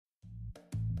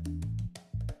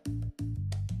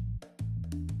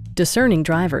Discerning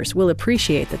drivers will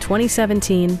appreciate the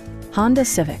 2017 Honda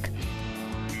Civic.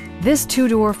 This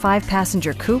two-door,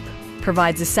 five-passenger coupe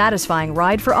provides a satisfying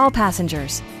ride for all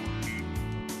passengers.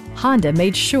 Honda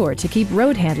made sure to keep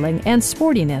road handling and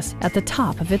sportiness at the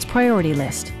top of its priority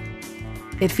list.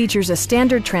 It features a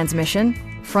standard transmission,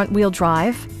 front-wheel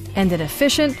drive, and an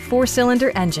efficient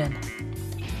four-cylinder engine.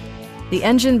 The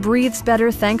engine breathes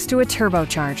better thanks to a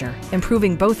turbocharger,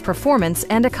 improving both performance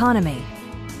and economy.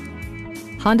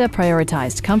 Honda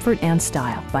prioritized comfort and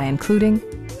style by including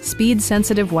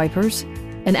speed-sensitive wipers,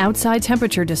 an outside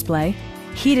temperature display,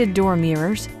 heated door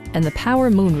mirrors, and the power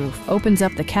moonroof opens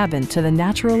up the cabin to the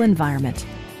natural environment.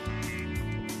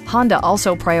 Honda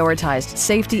also prioritized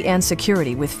safety and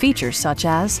security with features such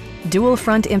as dual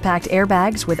front impact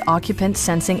airbags with occupant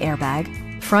sensing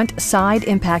airbag, front side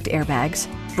impact airbags,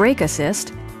 brake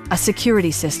assist, a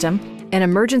security system, an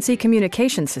emergency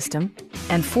communication system,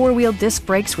 and four-wheel disc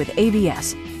brakes with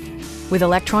ABS. With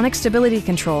electronic stability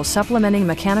control supplementing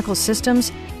mechanical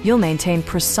systems, you'll maintain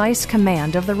precise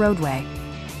command of the roadway.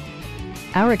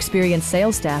 Our experienced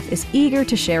sales staff is eager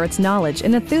to share its knowledge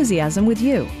and enthusiasm with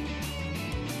you.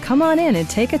 Come on in and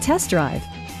take a test drive.